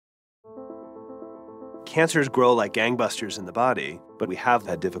Cancers grow like gangbusters in the body, but we have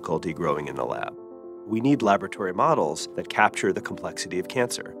had difficulty growing in the lab. We need laboratory models that capture the complexity of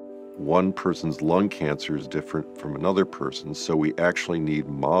cancer. One person's lung cancer is different from another person's, so we actually need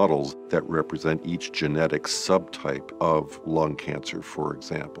models that represent each genetic subtype of lung cancer, for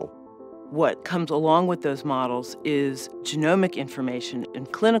example. What comes along with those models is genomic information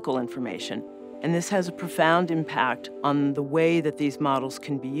and clinical information, and this has a profound impact on the way that these models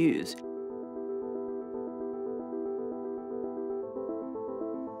can be used.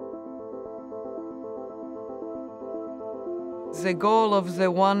 The goal of the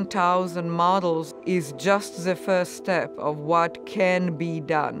 1,000 models is just the first step of what can be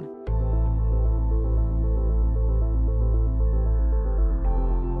done.